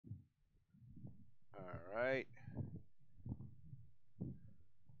Alright.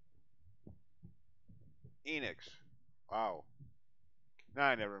 Enix. Wow.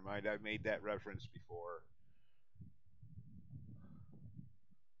 Nah, never mind. I've made that reference before.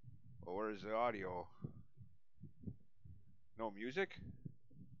 Well, where's the audio? No music?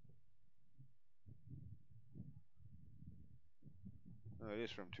 Oh, it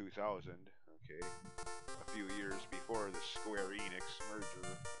is from 2000. Okay. A few years before the Square Enix merger.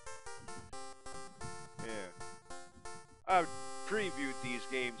 Yeah. I previewed these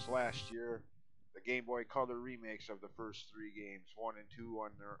games last year. The Game Boy Color remakes of the first three games, 1 and 2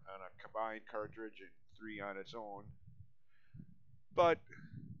 on a combined cartridge and 3 on its own. But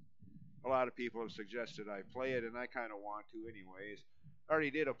a lot of people have suggested I play it, and I kind of want to anyways. I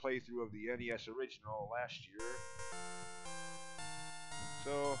already did a playthrough of the NES original last year.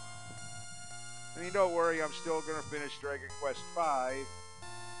 So, I mean, don't worry, I'm still going to finish Dragon Quest V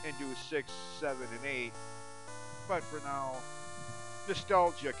and do 6, 7, and 8. But for now,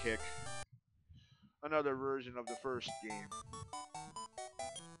 nostalgia kick. Another version of the first game.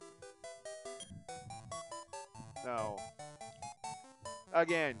 Now,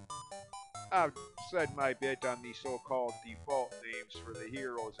 again, I've said my bit on the so-called default names for the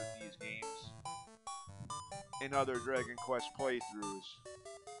heroes in these games in other Dragon Quest playthroughs.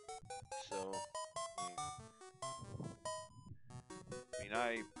 So,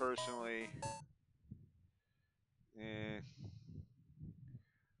 I personally,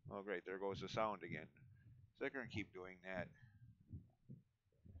 oh great, there goes the sound again. So they're gonna keep doing that.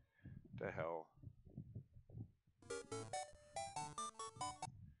 The hell.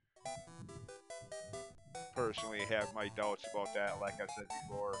 Personally have my doubts about that, like I said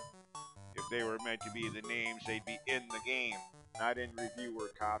before. If they were meant to be the names, they'd be in the game, not in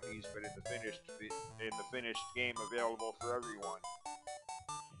reviewer copies, but in the finished game available for everyone.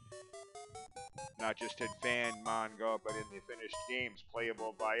 Not just in fan manga, but in the finished games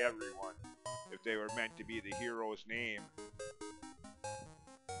playable by everyone. If they were meant to be the hero's name.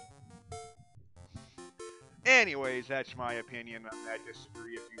 Anyways, that's my opinion on that.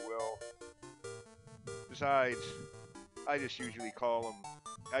 Disagree if you will. Besides, I just usually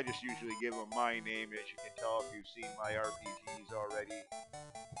give them my name, as you can tell if you've seen my RPGs already.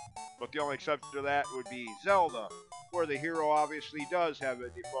 But the only exception to that would be Zelda, where the hero obviously does have a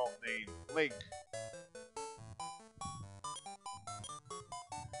default name, Link.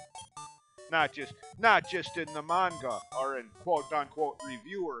 Not just in the manga or in quote-unquote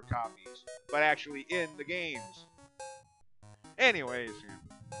reviewer copies, but actually in the games. Anyways.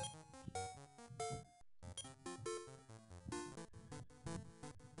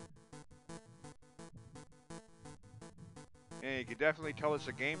 And you can definitely tell it's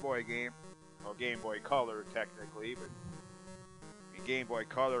a Game Boy game. Well, Game Boy Color, technically, but Game Boy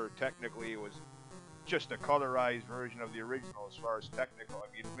Color, technically, was just a colorized version of the original as far as technical.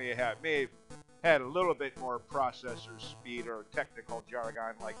 I mean, it may have had a little bit more processor speed or technical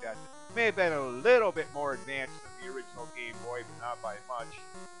jargon like that. It may have been a little bit more advanced than the original Game Boy, but not by much.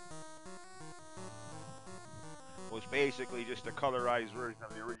 It was basically just a colorized version of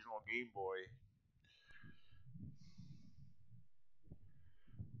the original Game Boy.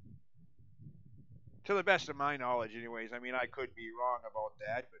 To the best of my knowledge, anyways. I mean, I could be wrong about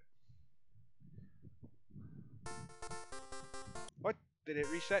that, but... What? Did it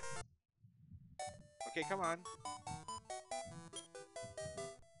reset? Okay, come on.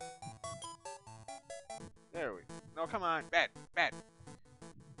 There we go. No, come on. Bad.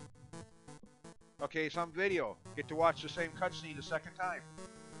 Okay, some video. Get to watch the same cutscene a second time.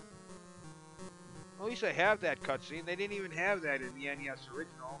 Well, at least I have that cutscene. They didn't even have that in the NES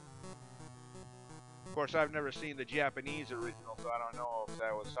original. Of course, I've never seen the Japanese original, so I don't know if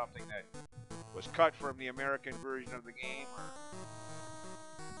that was something that was cut from the American version of the game, or...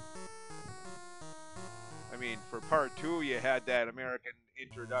 I mean, for part 2, you had that American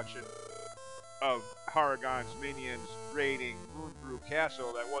introduction of Haragon's minions raiding Moonbrew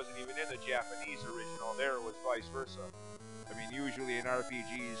Castle that wasn't even in the Japanese original. There it was vice versa. I mean, usually in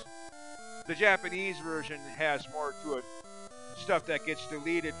RPGs, the Japanese version has more to it. Stuff that gets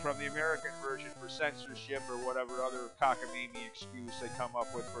deleted from the American version for censorship or whatever other cockamamie excuse they come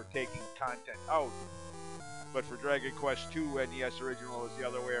up with for taking content out. But for Dragon Quest II NES original, is the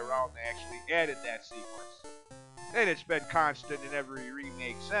other way around. They actually added that sequence. And it's been constant in every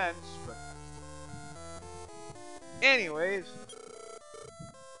remake since, but... Anyways...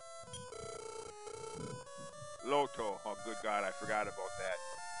 Loto. Oh, good God, I forgot about that.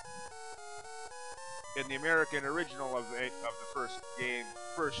 In the American original of the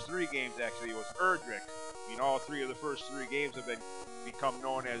first 3 games, actually, it was Erdrick. I mean, all 3 of the first 3 games have been become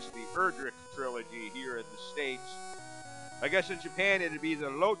known as the Erdrich trilogy here in the States. I guess in Japan it'd be the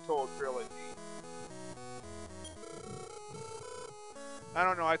Loto trilogy. I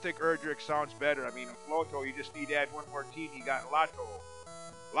don't know, I think Erdrich sounds better. I mean, with Loto, you just need to add one more team, you got Lotto.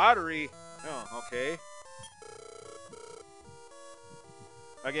 Lottery? Oh, okay.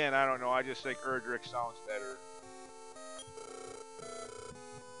 Again, I don't know, I just think Erdrich sounds better.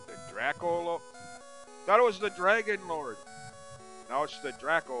 The Draco? Thought it was the Dragon Lord. Now it's the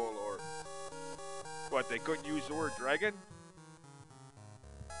Draco Lord. What, they couldn't use the word dragon?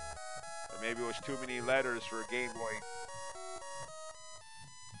 Or maybe it was too many letters for a Game Boy.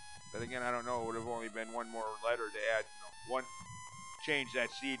 But again, I don't know. It would have only been one more letter to add. You know, change that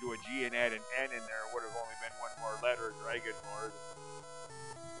C to a G and add an N in there. It would have only been one more letter, Dragon Lord.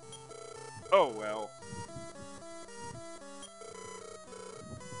 Oh well.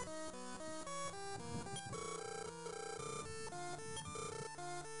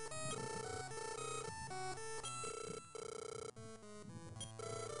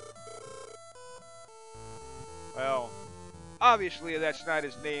 Well, obviously that's not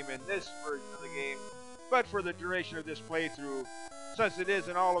his name in this version of the game, but for the duration of this playthrough, since it is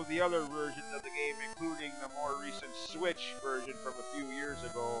in all of the other versions of the game, including the more recent Switch version from a few years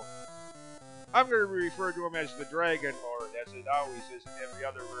ago, I'm going to refer to him as the Dragon Lord, as it always is in every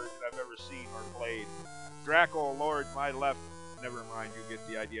other version I've ever seen or played. Draco Lord, my left, never mind, you get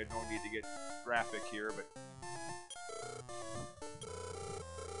the idea, no need to get graphic here, but...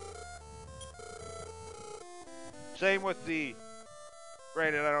 Same with the...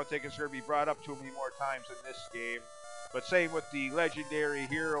 Granted, I don't think it's going to be brought up too many more times in this game, but same with the legendary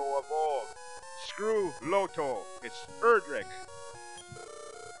hero of old. Screw Loto, it's Erdrich.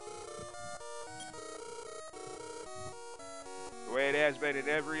 The way it has been in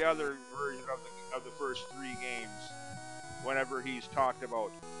every other version of the first three games, whenever he's talked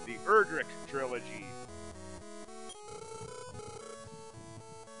about the Erdrich trilogy.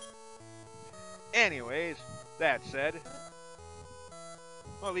 Anyways, that said,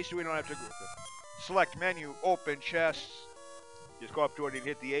 well, at least we don't have to select menu, open chests. Just go up to it and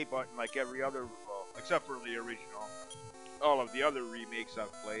hit the A button like every other, well, except for the original. All of the other remakes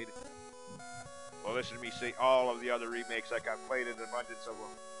I've played. Well, listen to me say all of the other remakes, like I've played an abundance of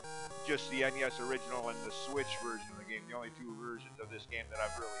them. Just the NES original and the Switch version of the game, the only two versions of this game that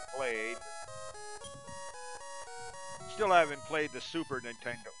I've really played. Still haven't played the Super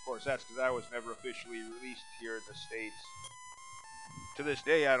Nintendo. Of course, that's because that was never officially released here in the States. To this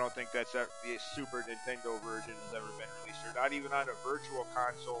day, I don't think that's the Super Nintendo version has ever been released, or not even on a virtual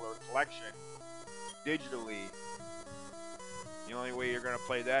console or collection digitally. The only way you're going to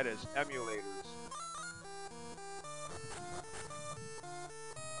play that is emulators.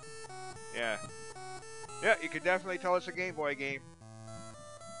 Yeah. Yeah, you can definitely tell it's a Game Boy game.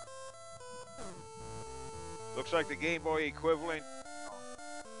 Looks like the Game Boy equivalent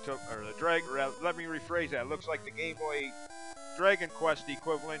to, or the let me rephrase that. Looks like the Game Boy Dragon Quest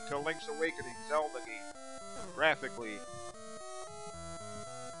equivalent to Link's Awakening Zelda game, graphically.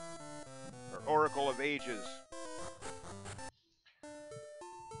 Or Oracle of Ages.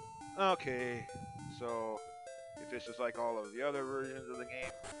 Okay, so if this is like all of the other versions of the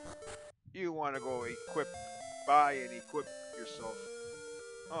game, you want to go buy and equip yourself.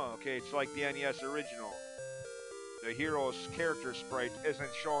 Oh, okay, it's like the NES original. The hero's character sprite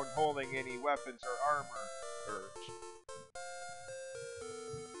isn't shown holding any weapons or armor.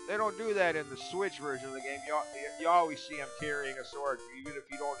 They don't do that in the Switch version of the game. You always see him carrying a sword, even if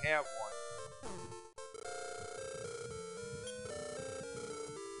you don't have one.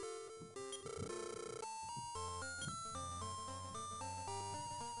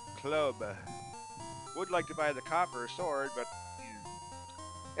 Club. Would like to buy the copper sword, but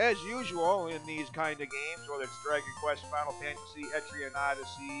as usual in these kind of games, whether it's Dragon Quest, Final Fantasy, Etrian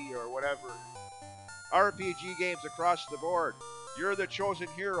Odyssey, or whatever, RPG games across the board, you're the chosen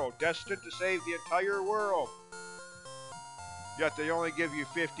hero, destined to save the entire world. Yet they only give you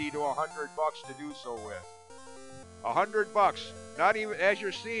 50 to 100 bucks to do so with. 100 bucks, not even, as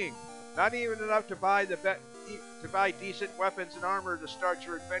you're seeing, not even enough to buy decent weapons and armor to start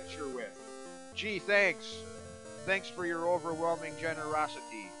your adventure with. Gee, thanks. Thanks for your overwhelming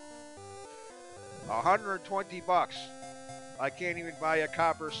generosity. 120 bucks. I can't even buy a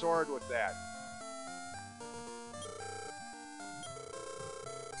copper sword with that.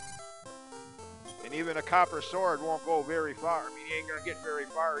 And even a copper sword won't go very far. I mean, you ain't gonna get very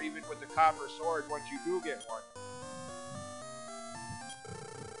far even with the copper sword once you do get one.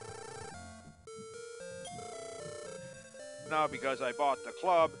 Now, because I bought the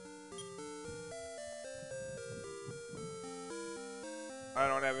club, I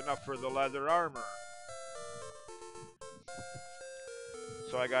don't have enough for the leather armor.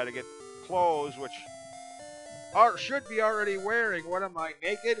 So I gotta get clothes, which should be already wearing. What am I,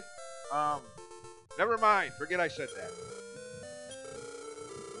 naked? Never mind. Forget I said that.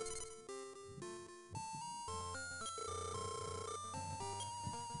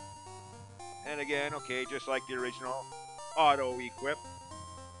 And again, okay, just like the original, auto-equip.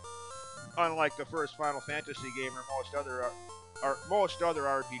 Unlike the first Final Fantasy game or most other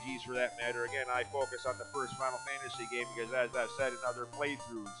RPGs for that matter, again, I focus on the first Final Fantasy game because, as I've said in other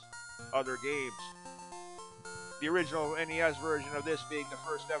playthroughs, other games, the original NES version of this being the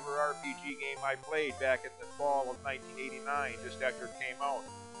first ever RPG game I played back in the fall of 1989, just after it came out.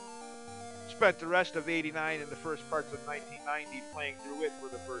 Spent the rest of '89 and the first parts of 1990 playing through it for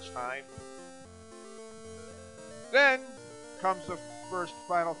the first time. Then comes the first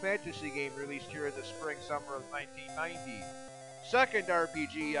Final Fantasy game released here in the spring, summer of 1990. Second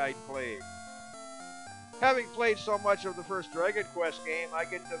RPG I'd played. Having played so much of the first Dragon Quest game, I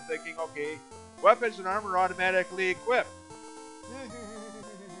get to thinking, okay, weapons and armor automatically equipped.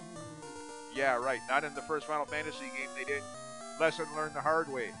 Yeah, right, not in the first Final Fantasy game they did. Lesson learned the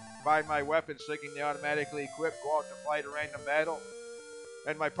hard way. Buy my weapons thinking they automatically equip, go out to fight a random battle,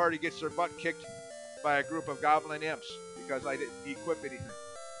 and my party gets their butt kicked by a group of goblin imps because I didn't equip anything.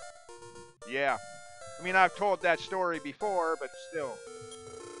 Yeah. I mean, I've told that story before, but still.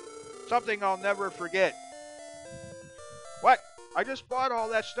 Something I'll never forget. What? I just bought all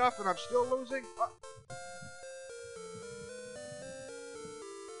that stuff and I'm still losing?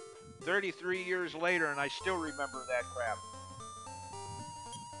 33 years later and I still remember that crap.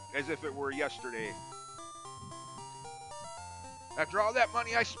 As if it were yesterday. After all that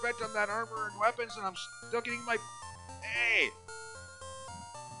money I spent on that armor and weapons, and I'm still getting my... Hey!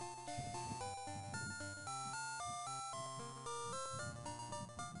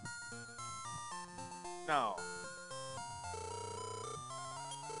 No.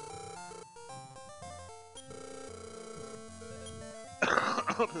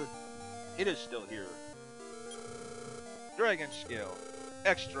 It is still here. Dragon skill.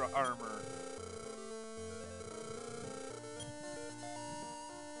 Extra armor.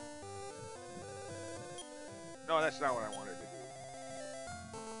 No, that's not what I wanted to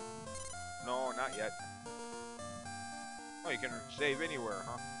do. No, not yet. Oh, you can save anywhere,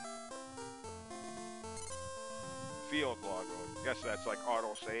 huh? Field log. Guess that's like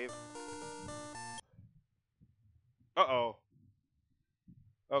auto save. Uh-oh.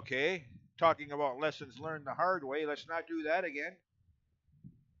 Okay. Talking about lessons learned the hard way. Let's not do that again.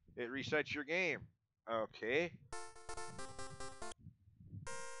 It resets your game. Okay.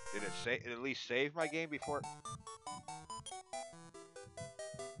 Did it at least save my game before?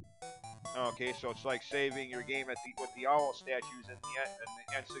 Okay, so it's like saving your game with the owl statues in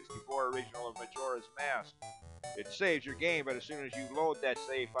the N64 original of Majora's Mask. It saves your game, but as soon as you load that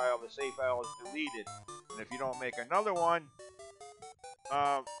save file, the save file is deleted. And if you don't make another one,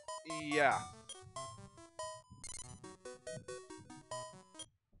 yeah.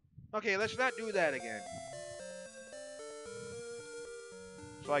 Okay, let's not do that again.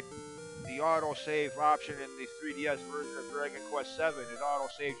 It's like the auto-save option in the 3DS version of Dragon Quest VII. It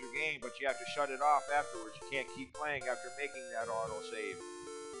auto-saves your game, but you have to shut it off afterwards. You can't keep playing after making that auto-save.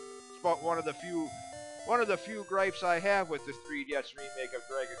 It's about one of the few gripes I have with the 3DS remake of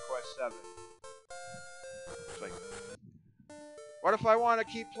Dragon Quest VII. It's like, what if I want to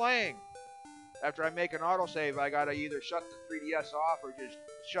keep playing? After I make an autosave, I gotta either shut the 3DS off or just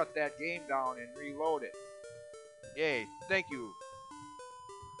shut that game down and reload it. Yay, thank you.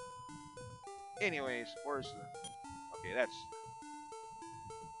 Anyways, where's the... Okay, that's...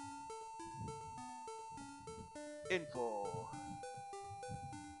 Info.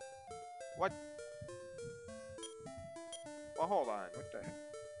 What? Well, hold on. What the heck?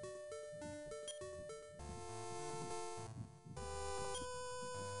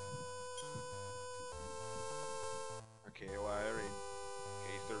 Okay, well, I already...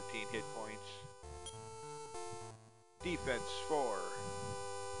 Okay, 13 hit points. Defense 4.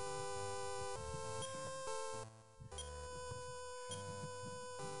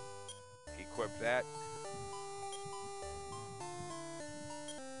 Equip that.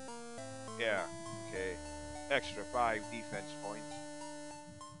 Yeah, okay. Extra 5 defense points.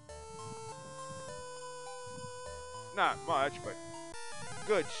 Not much, but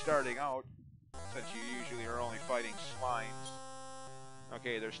good starting out, since you usually are only fighting slimes.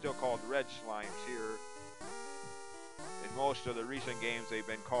 Okay, they're still called red slimes here. In most of the recent games, they've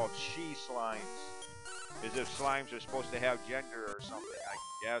been called she slimes. As if slimes are supposed to have gender or something, I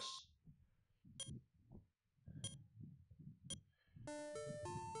guess.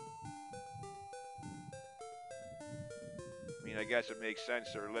 mean, I guess it makes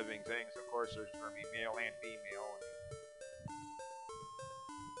sense. They're living things. Of course, there's going to be male and female.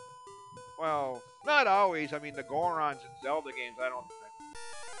 Well, not always. I mean, the Gorons in Zelda games, I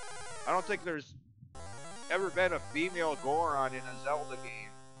don't think there's ever been a female Goron in a Zelda game.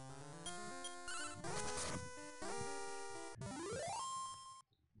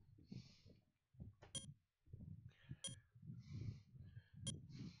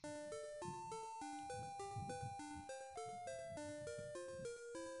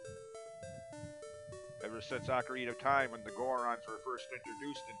 Ever since Ocarina of Time, when the Gorons were first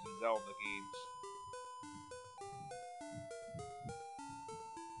introduced into Zelda games.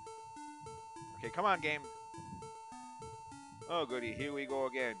 Okay, come on, game. Oh, goody, here we go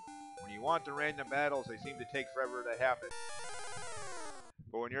again. When you want the random battles, they seem to take forever to happen.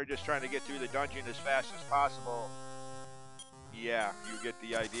 But when you're just trying to get through the dungeon as fast as possible, yeah, you get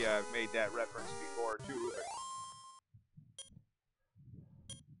the idea. I've made that reference before, too, but...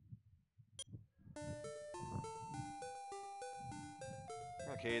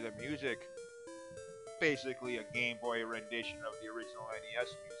 Okay, the music, basically a Game Boy rendition of the original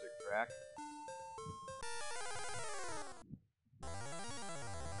NES music track.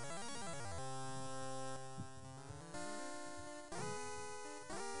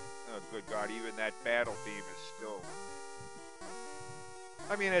 Oh, good God, even that battle theme is still...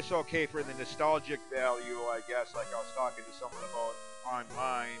 I mean, it's okay for the nostalgic value, I guess, like I was talking to someone about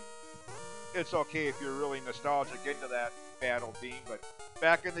online. It's okay if you're really nostalgic into that battle theme, but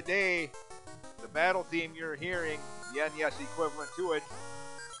back in the day, the battle theme you're hearing, the NES equivalent to it,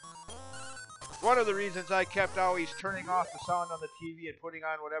 one of the reasons I kept always turning off the sound on the TV and putting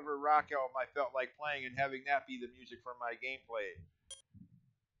on whatever rock album I felt like playing and having that be the music for my gameplay.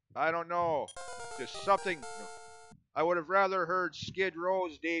 I don't know, just something... I would have rather heard Skid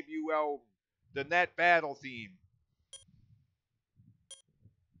Row's debut album than that battle theme.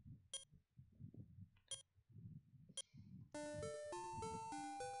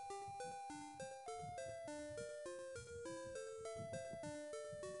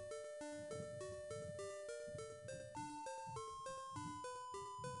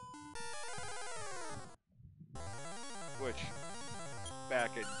 Which,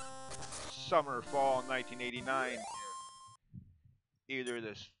 back in summer, fall 1989, either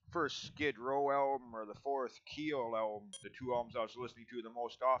this first Skid Row album or the fourth Keel album, the two albums I was listening to the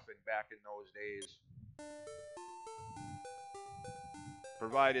most often back in those days,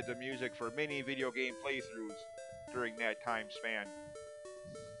 provided the music for many video game playthroughs during that time span.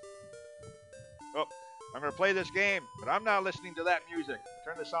 Oh, I'm going to play this game, but I'm not listening to that music.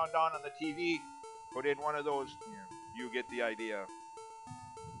 Turn the sound on the TV, put in one of those, you get the idea.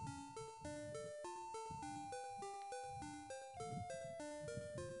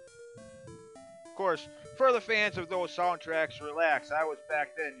 Of course, for the fans of those soundtracks, relax. I was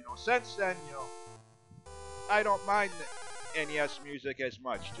back then, since then, I don't mind the NES music as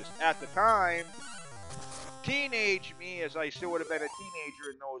much. Just at the time, teenage me, as I still would have been a teenager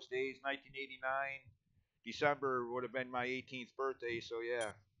in those days, 1989, December would have been my 18th birthday, so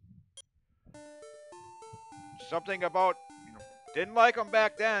yeah. Something about, didn't like them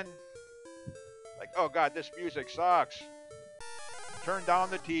back then. Like, oh God, this music sucks. Turn down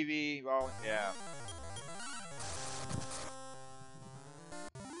the TV, well, yeah.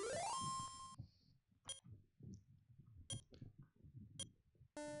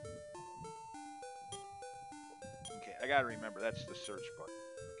 Okay, I gotta remember, that's the search button.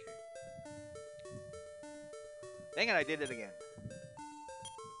 Okay. Dang it, I did it again.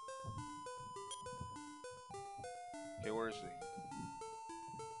 Okay, where's the...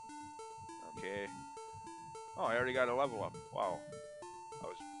 Okay. Oh, I already got a level up. Wow. I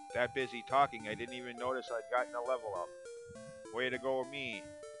was that busy talking, I didn't even notice I'd gotten a level up. Way to go, me.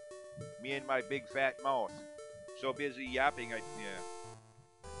 Me and my big fat mouth. So busy yapping, yeah.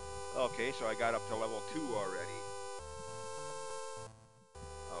 Okay, so I got up to level 2 already.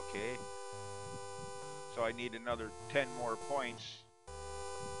 Okay. So I need another 10 more points.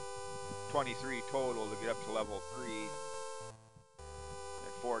 23 total to get up to level 3. And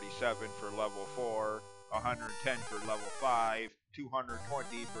 47 for level 4. 110 for level 5.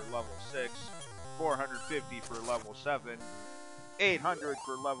 220 for level 6. 450 for level 7. 800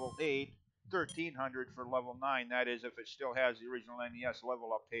 for level 8. 1300 for level 9. That is if it still has the original NES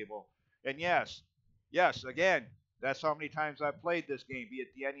level up table. And yes, again, that's how many times I've played this game, be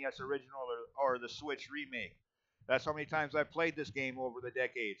it the NES original or the Switch remake. That's how many times I've played this game over the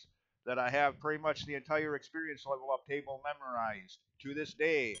decades, that I have pretty much the entire experience level up table memorized to this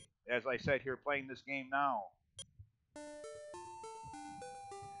day, as I sit here playing this game now.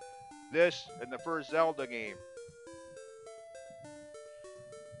 This and the first Zelda game.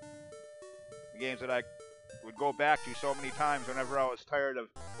 games that I would go back to so many times whenever I was tired of,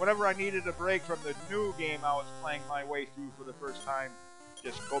 whenever I needed a break from the new game I was playing my way through for the first time.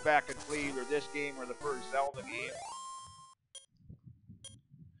 Just go back and play either this game or the first Zelda game.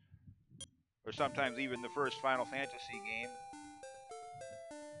 Or sometimes even the first Final Fantasy game.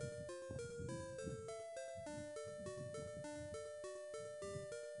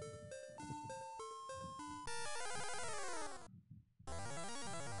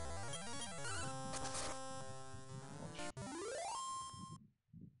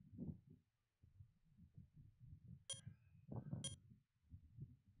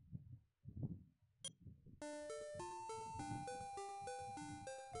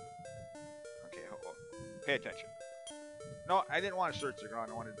 Okay, hold on. Pay attention. No, I didn't want to search the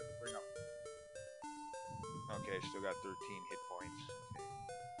ground. I wanted to bring up. Okay, still got 13 hit points. Okay.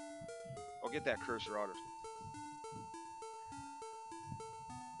 I'll get that cursor out of.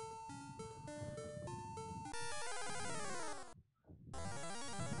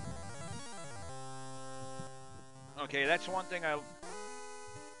 Okay, that's one thing I.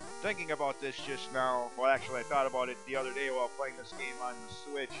 Thinking about this just now. Well, actually, I thought about it the other day while playing this game on the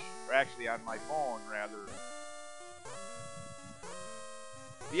Switch, or actually on my phone, rather.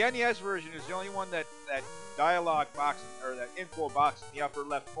 The NES version is the only one that dialogue box, or that info box in the upper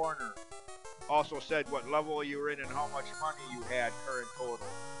left corner also said what level you were in and how much money you had current total.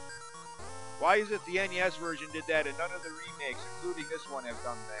 Why is it the NES version did that and none of the remakes, including this one, have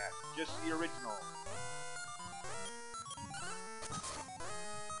done that? Just the original.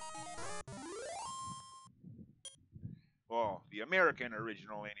 Well, the American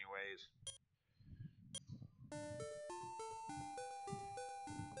original anyways.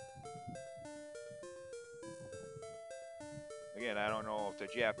 Again, I don't know if the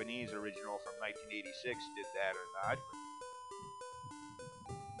Japanese original from 1986 did that or not.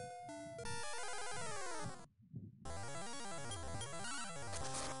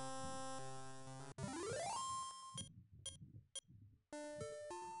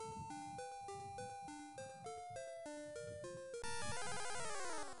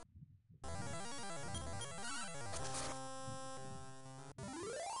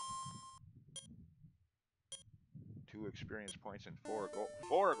 Two experience points and 4 gold.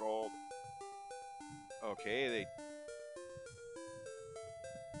 4 gold. Okay, they.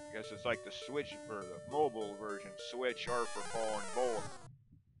 I guess it's like the Switch or the mobile version, Switch or for phone, both.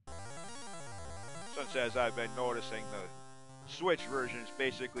 Since as I've been noticing, the Switch version is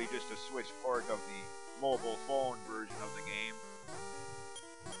basically just a Switch port of the mobile phone version of the game.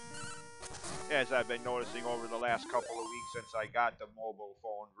 As I've been noticing over the last couple of weeks since I got the mobile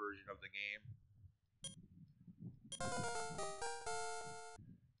phone version of the game.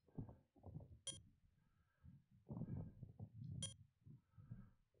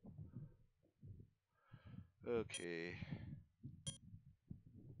 Okay.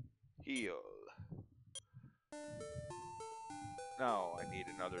 Heal. Now I need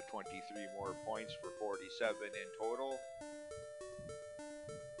another 23 more points for 47 in total.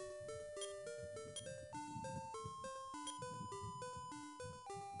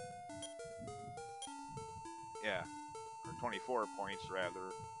 Yeah, or 24 points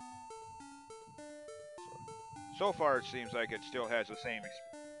rather. So far it seems like it still has the same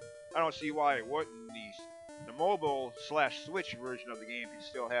I don't see why it wouldn't. The mobile / Switch version of the game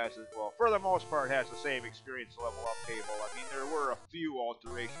still has it. Well, for the most part, has the same experience level up table. I mean, there were a few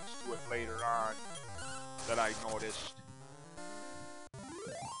alterations to it later on that I noticed.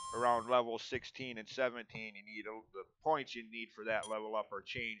 Around level 16 and 17, you need the points you need for that level up are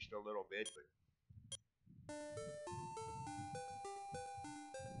changed a little bit, but.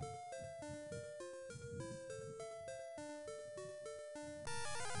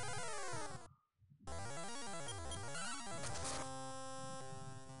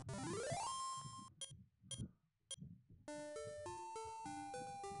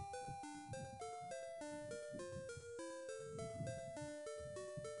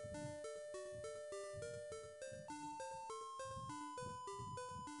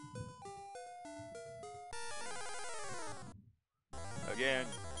 Again,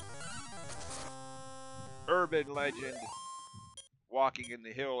 urban legend, walking in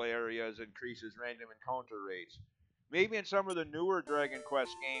the hill areas increases random encounter rates. Maybe in some of the newer Dragon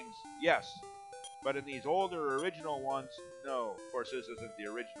Quest games, yes. But in these older original ones, no. Of course, this isn't the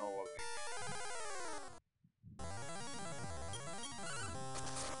original of it.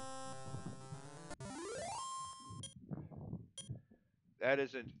 That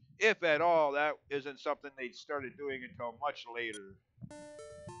isn't, if at all, that isn't something they started doing until much later.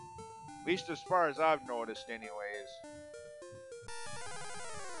 At least as far as I've noticed anyways.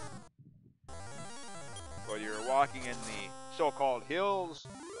 whether you're walking in the so-called hills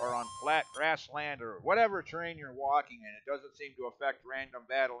or on flat grassland or whatever terrain you're walking in, it doesn't seem to affect random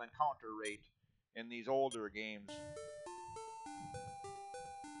battle encounter rate in these older games.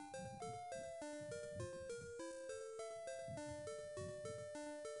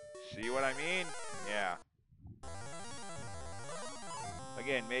 See what I mean? Yeah.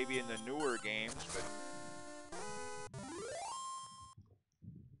 Again, maybe in the newer games, but...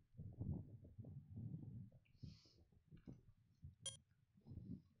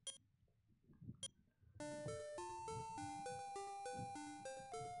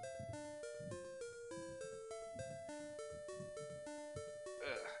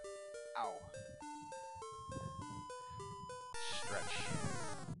 Ow. Stretch.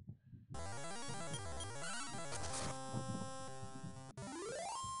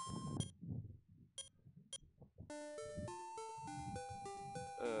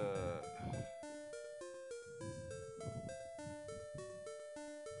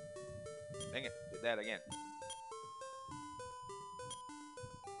 Dang it, did that again.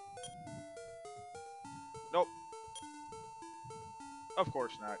 Nope. Of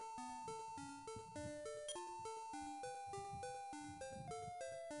course not.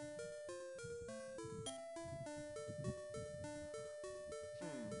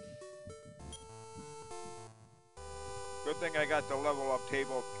 Good thing I got the level up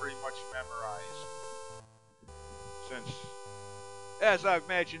table pretty much memorized. Since, as I've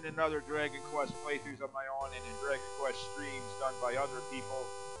mentioned in other Dragon Quest playthroughs of my own and in Dragon Quest streams done by other people,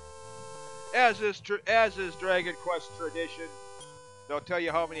 as is Dragon Quest tradition, they'll tell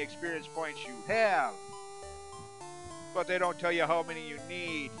you how many experience points you have, but they don't tell you how many you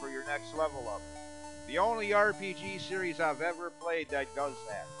need for your next level up. The only RPG series I've ever played that does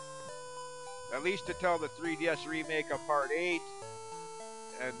that. At least until the 3DS remake of Part 8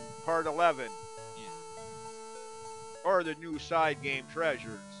 and Part 11. Or the new side game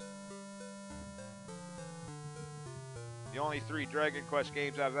Treasures. The only 3 Dragon Quest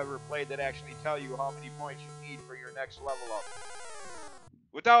games I've ever played that actually tell you how many points you need for your next level up.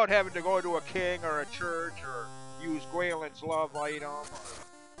 Without having to go to a king or a church or use Gwaelin's love item or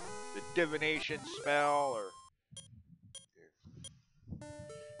the divination spell or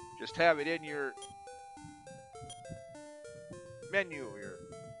just have it in your menu, your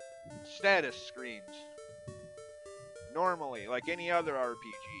status screens. Normally, like any other RPG.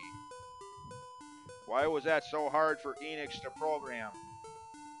 Why was that so hard for Enix to program?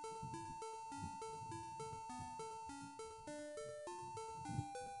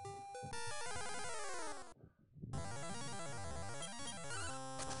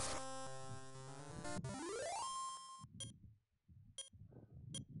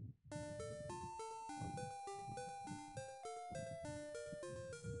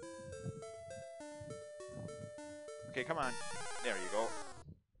 Okay, come on. There you go.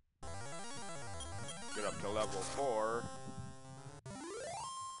 Get up to level 4.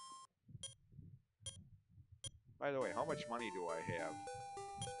 By the way, how much money do I have?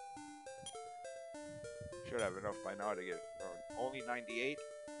 Should have enough by now to get only 98.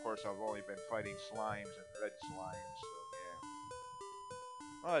 Of course, I've only been fighting slimes and red slimes, so yeah.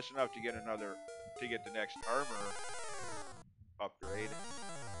 Well, that's enough to get the next armor upgrade.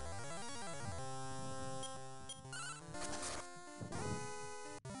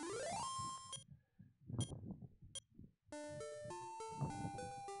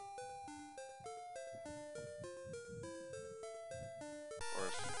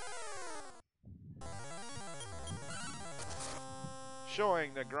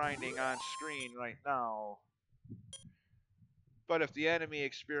 Showing the grinding on screen right now. But if the enemy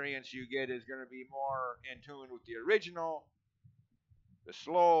experience you get is going to be more in tune with the original, the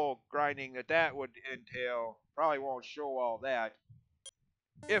slow grinding that would entail probably won't show all that.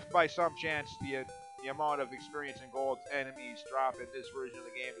 If by some chance the amount of experience and gold enemies drop in this version of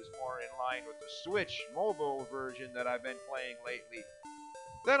the game is more in line with the Switch mobile version that I've been playing lately,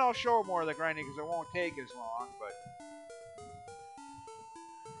 then I'll show more of the grinding because it won't take as long, but...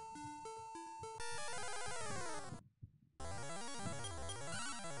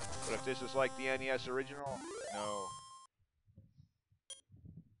 But if this is like the NES original, no.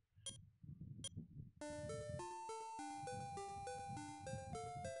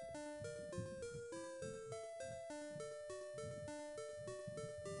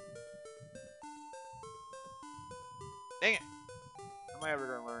 Dang it! How am I ever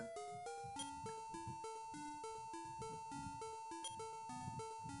gonna learn?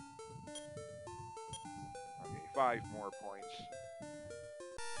 Okay, 5 more points.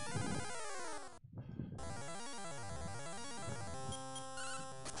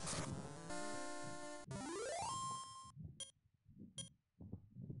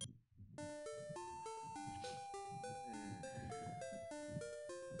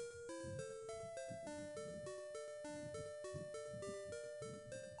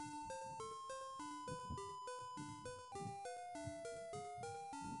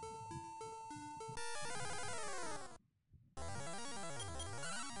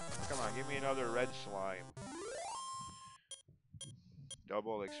 give me another red slime.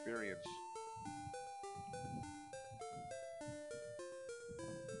 Double experience.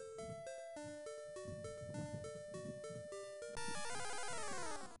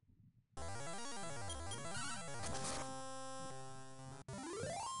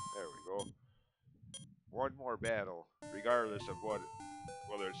 There we go. One more battle, regardless of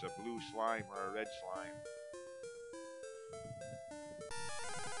whether it's a blue slime or a red slime.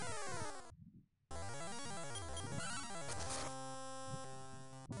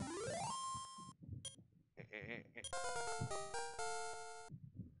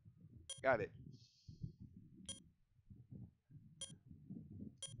 Got it.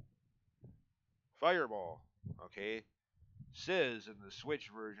 Fireball. Okay. Says in the Switch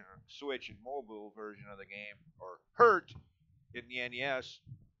and mobile version of the game, or Hurt in the NES,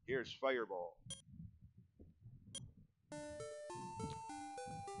 here's Fireball.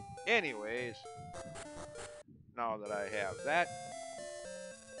 Anyways, now that I have that,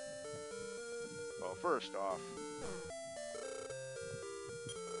 well, first off,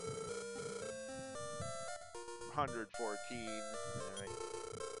 $114.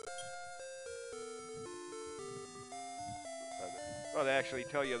 Well, they actually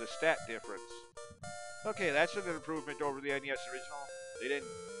tell you the stat difference. Okay, that's an improvement over the NES original. They didn't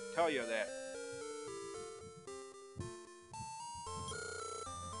tell you that.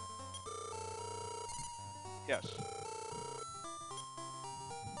 Yes.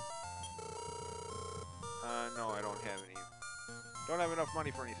 No, I don't have any. Don't have enough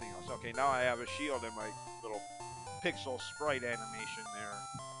money for anything else. Okay, now I have a shield in my little pixel sprite animation there.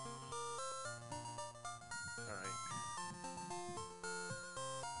 Alright.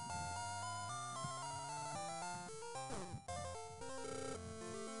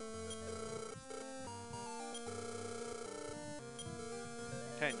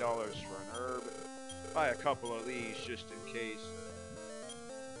 $10 for an herb. Buy a couple of these just in case.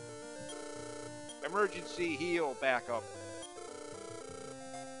 Emergency heal backup.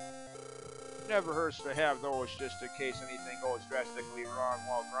 Never hurts to have those just in case anything goes drastically wrong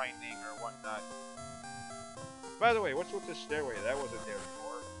while grinding or whatnot. By the way, what's with this stairway? That wasn't there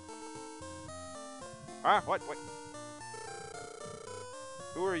before. Huh? What?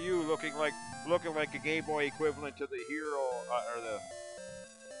 Who are you looking like a Game Boy equivalent to the hero or the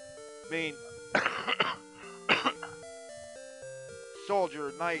main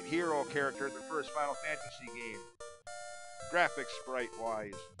soldier, knight, hero character in the first Final Fantasy game? Graphics sprite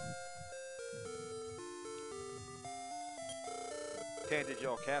wise.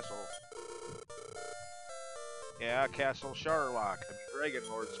 Tantagel Castle. Yeah, Castle Sharlock. I mean, Dragon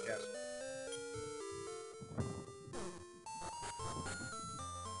Lord's Castle.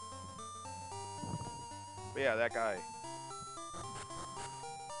 But yeah, that guy.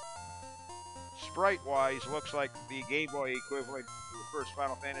 Sprite-wise, looks like the Game Boy equivalent to the first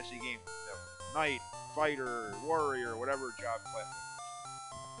Final Fantasy game. Knight, fighter, warrior, whatever job class.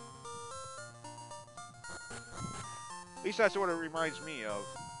 At least that's what it reminds me of.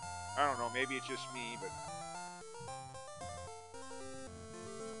 I don't know, maybe it's just me, but...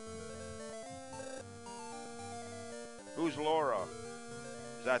 Who's Laura?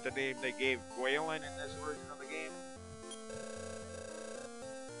 Is that the name they gave Gwaelin in this version of the game?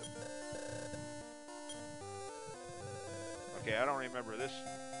 Okay, I don't remember this,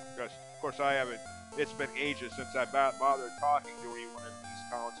 because, of course, I haven't... It's been ages since I bothered talking to anyone in these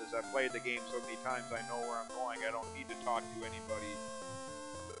towns, as I've played the game so many times I know where I'm going. I don't need to talk to anybody.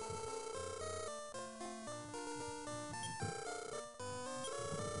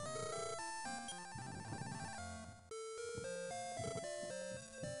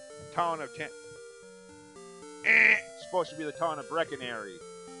 Town of It's supposed to be the town of Breckenary.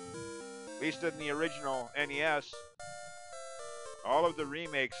 At least in the original NES. All of the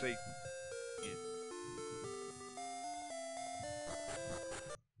remakes, the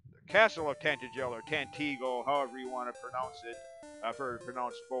Castle of Tantagel, or Tantigo, however you want to pronounce it. I've heard it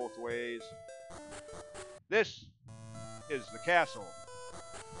pronounced both ways. This is the castle.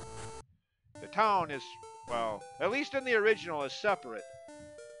 The town is, well, at least in the original, is separate.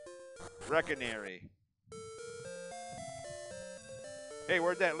 Breckenary. Hey,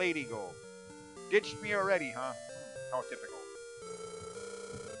 where'd that lady go? Ditched me already, huh? How typical.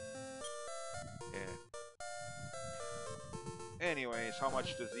 Yeah. Anyways, how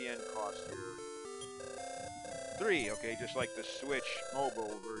much does the end cost here? 3, okay, just like the Switch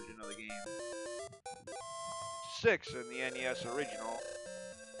mobile version of the game. 6 in the NES original.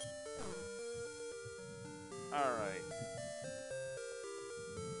 Alright.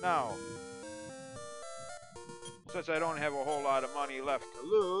 Now, since I don't have a whole lot of money left to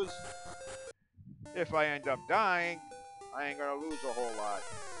lose, if I end up dying, I ain't gonna lose a whole lot.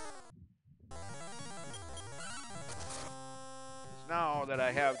 It's now that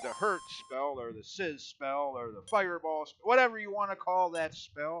I have the hurt spell, or the sizz spell, or the fireball spell, whatever you want to call that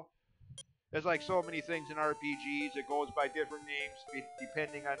spell. There's like so many things in RPGs, it goes by different names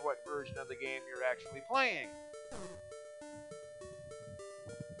depending on what version of the game you're actually playing.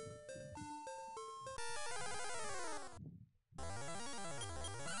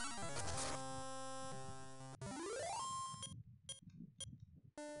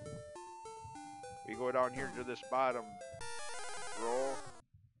 We go down here to this bottom row.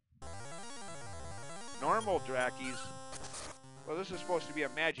 Normal Drakis. Well, this is supposed to be a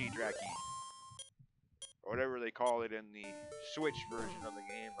Magi Draki. Or whatever they call it in the Switch version of the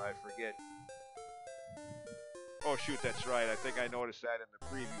game, I forget. Oh shoot, that's right. I think I noticed that in the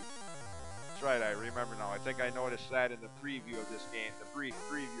preview. That's right, I remember now. I think I noticed that in the preview of this game, the brief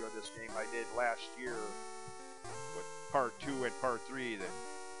preview of this game I did last year with Part 2 and Part 3. Then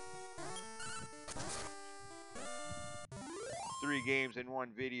 3 games in 1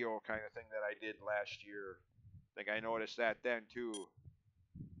 video kind of thing that I did last year. I think I noticed that then too.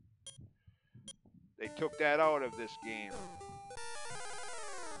 They took that out of this game.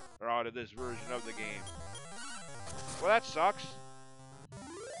 Or out of this version of the game. Well, that sucks.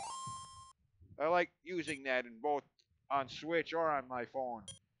 I like using that in both on Switch or on my phone.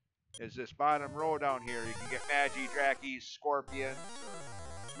 Is this bottom row down here. You can get Magi, Drakis, Scorpions,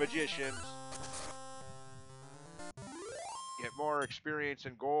 or Magicians. Get more experience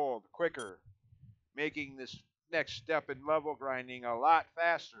and gold quicker. Making this next step in level grinding a lot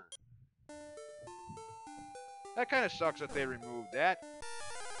faster. That kind of sucks that they removed that.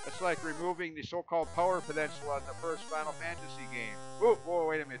 It's like removing the so-called Power Peninsula in the first Final Fantasy game. Whoa,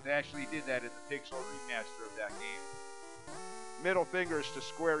 wait a minute. They actually did that in the Pixel remaster of that game. Middle fingers to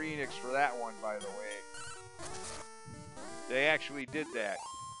Square Enix for that one, by the way. They actually did that.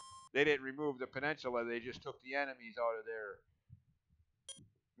 They didn't remove the peninsula. They just took the enemies out of there.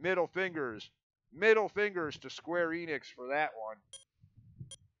 Middle fingers. Middle fingers to Square Enix for that one.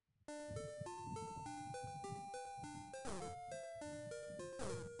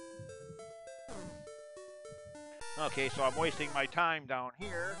 Okay, so I'm wasting my time down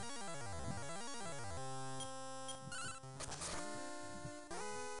here.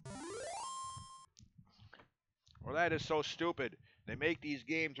 Well, that is so stupid. They make these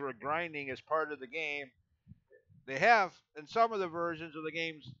games where grinding is part of the game. They have, in some of the versions of the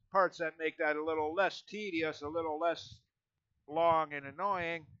games, parts that make that a little less tedious, a little less long and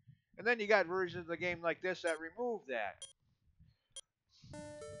annoying. And then you got versions of the game like this that remove that.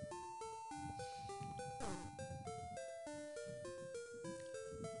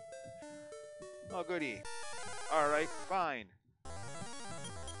 Oh, goody. Alright, fine.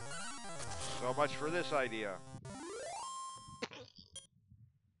 So much for this idea.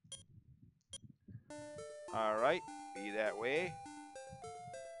 Alright, be that way.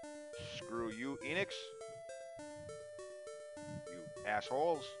 Screw you, Enix. You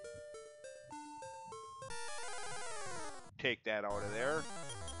assholes. Take that out of there.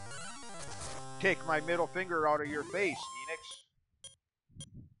 Take my middle finger out of your face, Enix.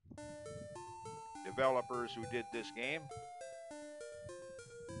 Developers who did this game.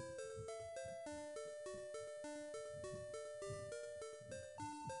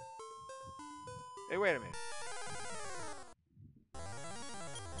 Hey, wait a minute.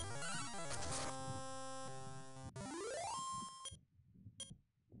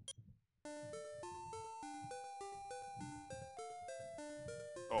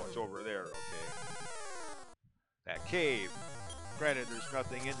 Oh, it's over there, okay. That cave. Granted, there's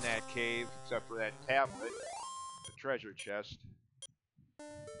nothing in that cave except for that tablet, the treasure chest.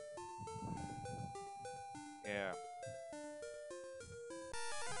 Yeah.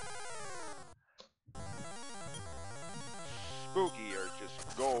 Spooky or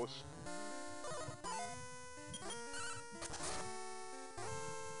just ghosts.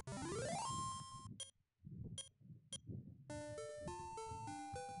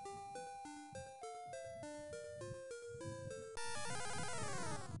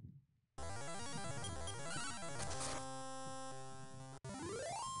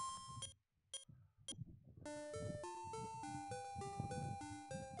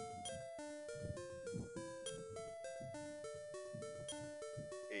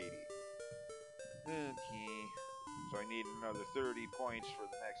 Okay, so I need another 30 points for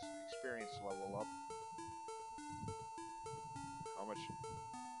the next experience level up. How much?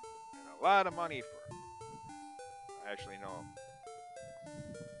 And a lot of money for... Actually, no.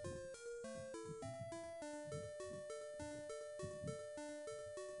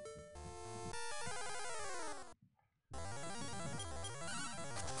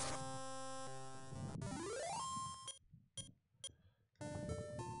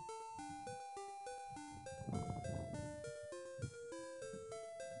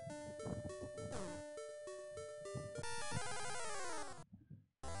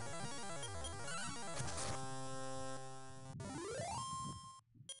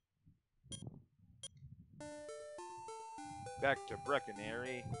 Back to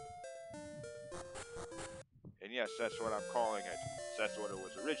Breckenary. And yes, that's what I'm calling it. That's what it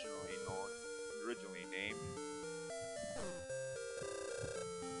was originally named.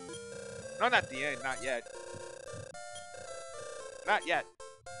 No, not the end, not yet. Not yet.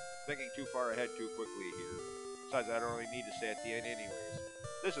 Thinking too far ahead too quickly here. Besides, I don't really need to stay at the end anyways.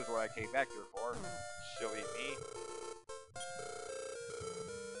 This is what I came back here for. Silly me.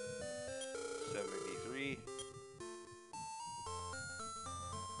 73.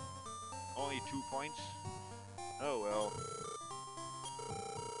 Only 2 points. Oh well.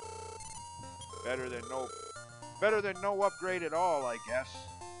 Better than no upgrade at all, I guess.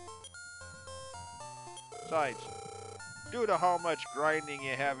 Besides, due to how much grinding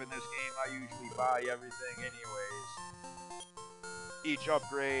you have in this game, I usually buy everything anyways. Each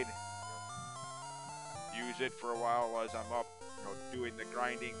upgrade, use it for a while as I'm up, doing the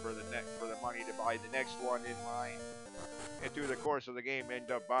grinding for the money to buy the next one in line. And through the course of the game,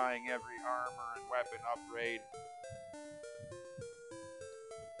 end up buying every armor and weapon upgrade.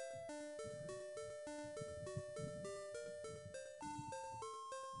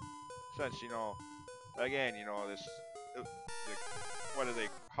 Since, again, this,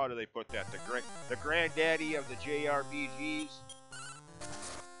 how do they put that? The granddaddy of the JRPGs,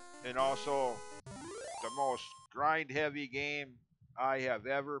 and also the most grind-heavy game I have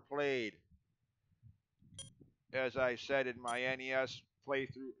ever played. As I said in my NES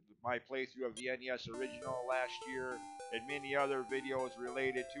playthrough, my playthrough of the NES original last year, and many other videos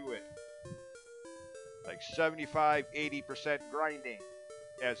related to it. Like 75-80% grinding,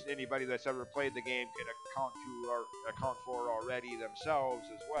 as anybody that's ever played the game can account for already themselves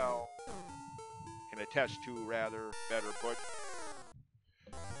as well. Can attest to, rather, better put.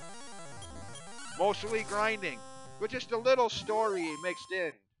 Mostly grinding, with just a little story mixed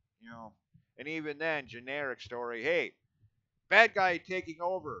in, And even then, generic story. Hey, bad guy taking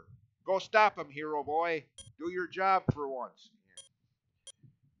over. Go stop him, hero boy. Do your job for once.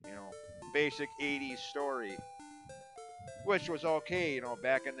 Basic 80s story. Which was okay,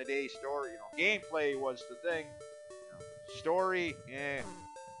 back in the day story. Gameplay was the thing. Story,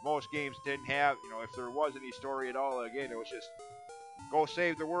 most games didn't have, if there was any story at all, again, it was just, go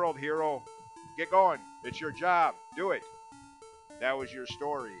save the world, hero. Get going. It's your job. Do it. That was your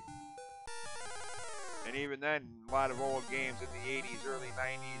story. And even then, a lot of old games in the 80s, early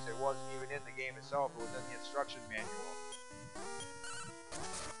 90s, it wasn't even in the game itself. It was in the instruction manual.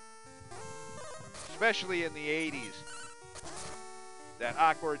 Especially in the 80s. That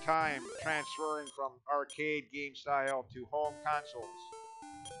awkward time transferring from arcade game style to home consoles.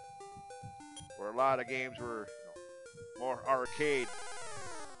 Where a lot of games were more arcade.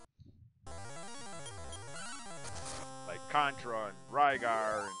 Like Contra and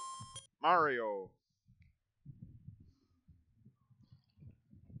Rygar and Mario.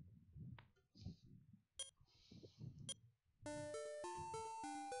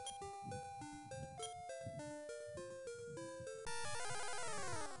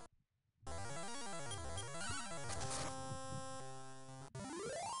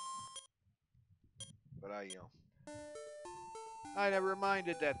 But I never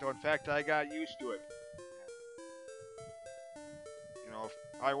minded that though. In fact, I got used to it.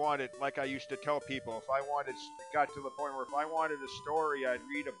 If I wanted, like I used to tell people, if I wanted, it got to the point where if I wanted a story, I'd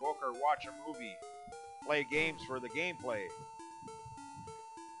read a book or watch a movie, play games for the gameplay.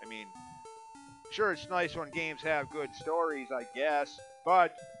 I mean, sure, it's nice when games have good stories, I guess,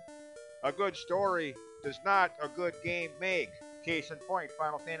 but a good story does not a good game make. Case in point,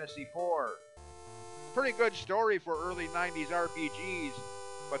 Final Fantasy IV. Pretty good story for early 90s RPGs,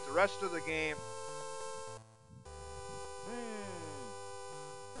 but the rest of the game,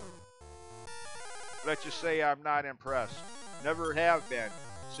 let's just say I'm not impressed. Never have been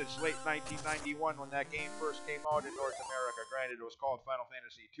since late 1991 when that game first came out in North America. Granted, it was called Final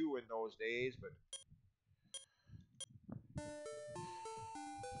Fantasy II in those days, but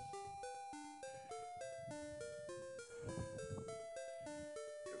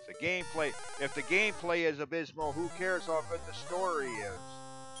if the gameplay is abysmal, who cares how good the story is?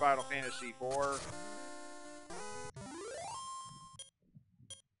 Final Fantasy IV.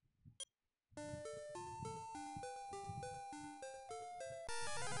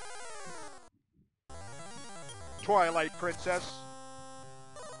 Twilight Princess.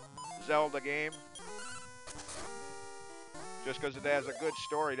 Zelda game. Just because it has a good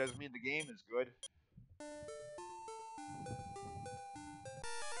story doesn't mean the game is good.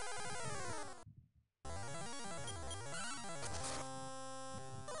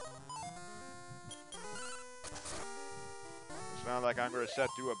 It's not like I'm gonna sit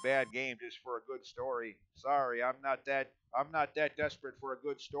through a bad game just for a good story. Sorry, I'm not that desperate for a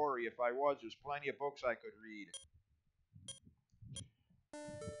good story. If I was, there's plenty of books I could read.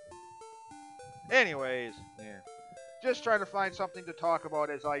 Anyways, yeah. Just trying to find something to talk about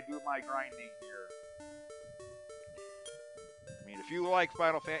as I do my grinding here. I mean, if you like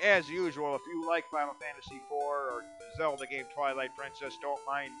Final Fantasy, as usual, if you like Final Fantasy IV or the Zelda game Twilight Princess, don't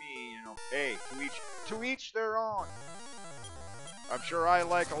mind me, you know. Hey, to each their own. I'm sure I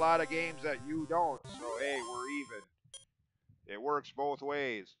like a lot of games that you don't, so hey, we're even. It works both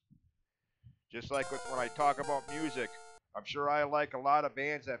ways. Just like when I talk about music, I'm sure I like a lot of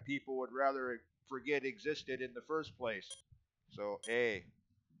bands that people would rather forget existed in the first place. So, hey,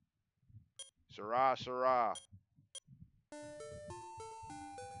 Sarah, Sarah.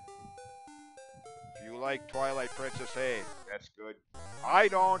 If you like Twilight Princess, hey, that's good. I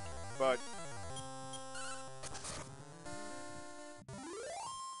don't, but...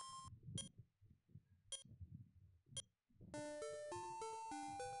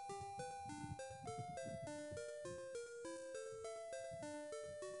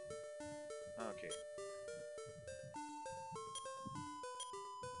 Okay.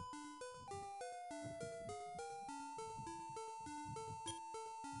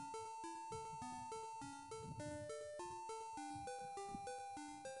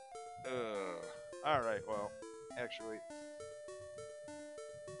 Alright, well, actually...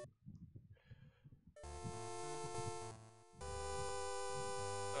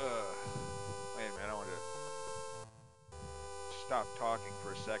 wait a minute, I want to stop talking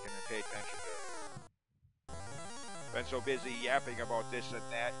for a second and pay attention to... Been so busy yapping about this and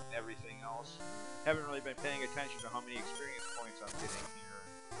that and everything else. Haven't really been paying attention to how many experience points I'm getting here.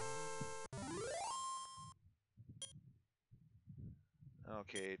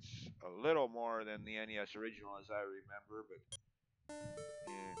 Okay, it's a little more than the NES original as I remember, but...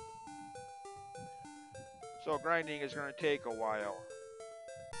 yeah. So grinding is going to take a while.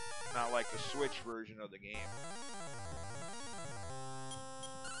 Not like the Switch version of the game.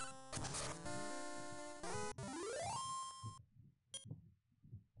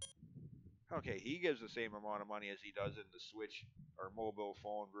 Okay, he gives the same amount of money as he does in the Switch or mobile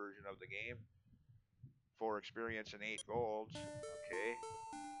phone version of the game. 4 experience and 8 golds. Okay.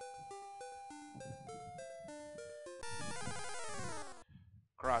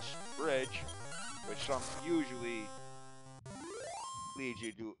 Cross bridge, which some usually leads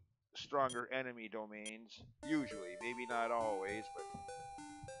you to stronger enemy domains. Usually, maybe not always, but...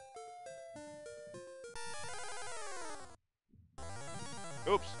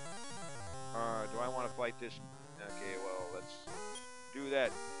 Oops! Do I want to fight this? Okay, well, let's do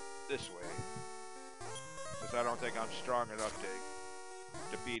that this way. Since I don't think I'm strong enough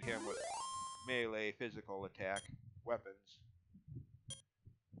to beat him with melee physical attack weapons.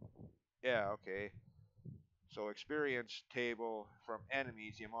 Yeah, okay. So experience table from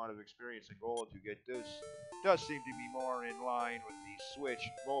enemies, the amount of experience and gold you get does seem to be more in line with the Switch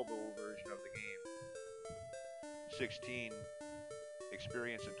mobile version of the game. 16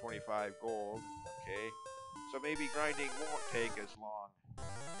 experience and 25 gold. Okay. So maybe grinding won't take as long.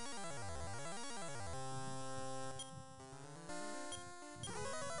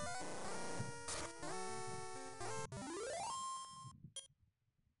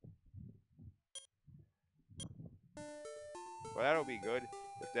 Well, that'll be good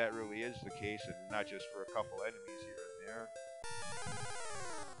if that really is the case and not just for a couple enemies here and there.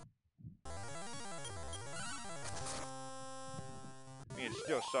 I mean, it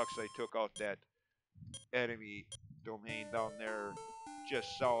still sucks they took out that enemy domain down there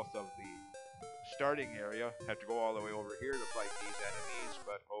just south of the starting area. Have to go all the way over here to fight these enemies,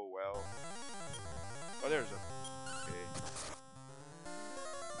 but oh well. Oh, there's a... okay.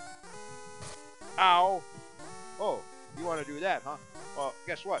 Ow! Oh, you want to do that, huh? Well,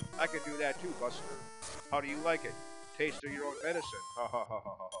 guess what? I can do that too, Buster. How do you like it? Taste of your own medicine. Ha ha ha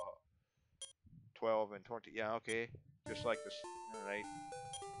ha ha. 12 and 20. Yeah, okay. Just like this. Alright.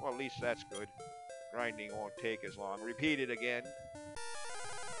 Well, at least that's good. Grinding won't take as long. Repeat it again.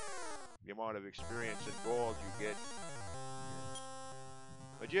 The amount of experience and gold you get.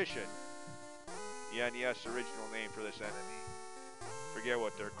 Magician. The NES original name for this enemy. Forget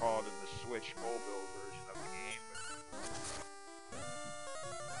what they're called in the Switch mobile version of the game. But...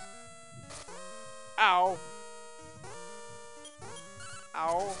 ow!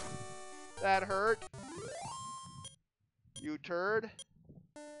 Ow! That hurt! You turd!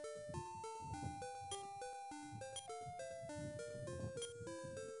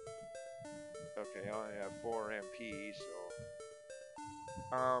 Okay, I only have 4 MP, so...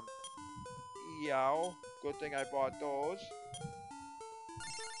 yow. Good thing I bought those.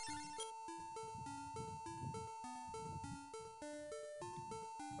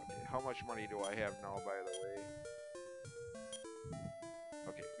 how much money do I have now, by the way?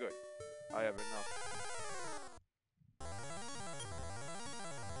 Okay, good. I have enough.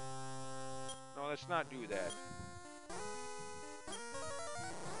 No, let's not do that.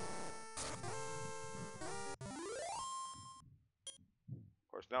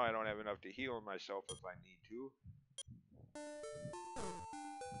 Of course, now I don't have enough to heal myself if I need to.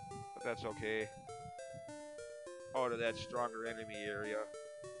 But that's okay. Out of that stronger enemy area.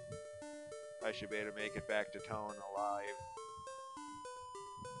 I should be able to make it back to town alive.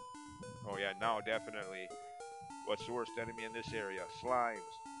 Oh yeah, now definitely. What's the worst enemy in this area? Slimes.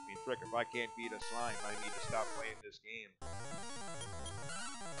 I mean, frick, if I can't beat a slime, I need to stop playing this game.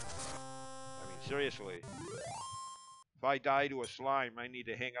 I mean, seriously. If I die to a slime, I need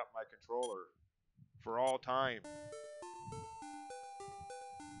to hang up my controller. For all time.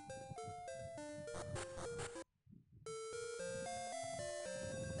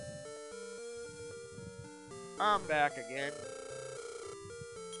 I'm back again.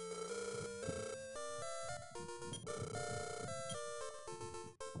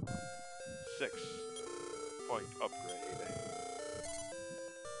 Point upgrade.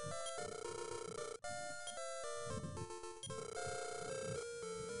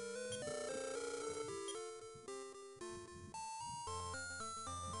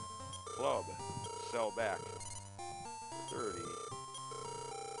 Club. Sell back. 30.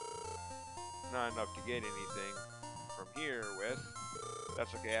 Not enough to get anything from here with.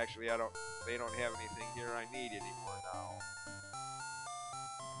 That's okay, actually they don't have anything here I need anymore now.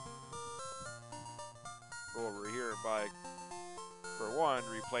 Go over here and buy, for one,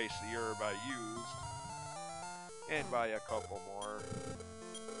 replace the herb I used. And buy a couple more.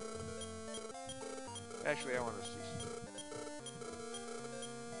 Actually, I want to see some.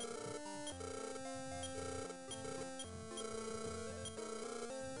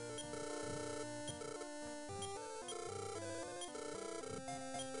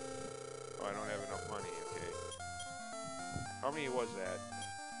 Oh, I don't have enough money, okay. How many was that?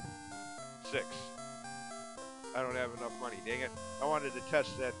 6. I don't have enough money, dang it. I wanted to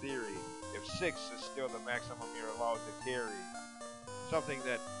test that theory. If 6 is still the maximum you're allowed to carry. Something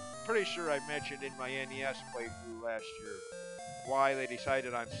that pretty sure I mentioned in my NES playthrough last year. Why they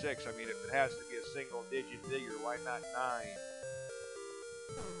decided on 6. I mean, if it has to be a single digit figure, why not 9?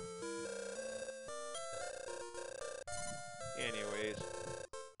 Anyways.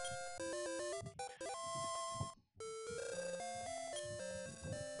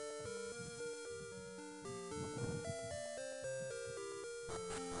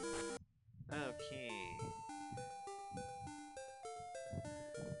 Okay.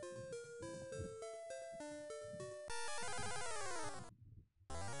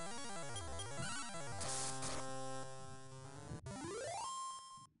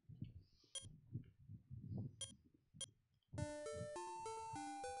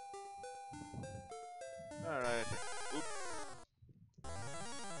 Alright. Oop. I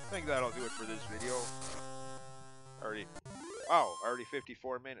think that'll do it for this video. Already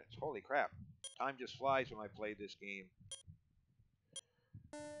 54 minutes. Holy crap. Time just flies when I play this game.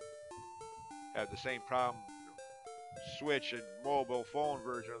 Have the same problem. Switch and mobile phone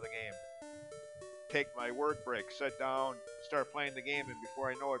version of the game. Take my work break, sit down, start playing the game, and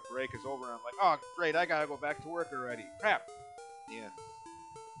before I know it, break is over. And I'm like, oh, great, I gotta go back to work already. Crap. Yeah.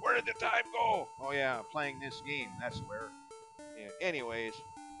 Where did the time go? Oh yeah, I'm playing this game. That's where. Yeah. Anyways,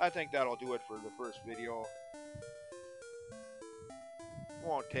 I think that'll do it for the first video.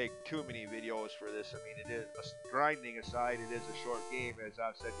 Won't take too many videos for this. I mean, it is grinding aside, it is a short game, as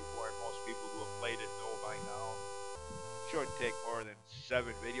I've said before, and most people who have played it know by now. Shouldn't take more than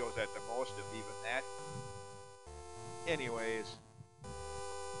 7 videos at the most, if even that. Anyways,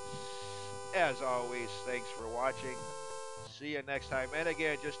 as always, thanks for watching. See you next time. And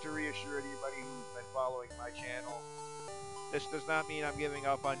again, just to reassure anybody who's been following my channel, this does not mean I'm giving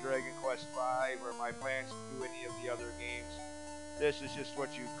up on Dragon Quest V or my plans to do any of the other games. This is just what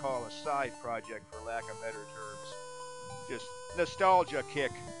you'd call a side project, for lack of better terms. Just nostalgia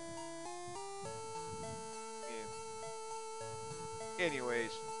kick. Yeah.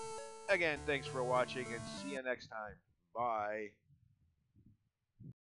 Anyways, again, thanks for watching and see you next time. Bye.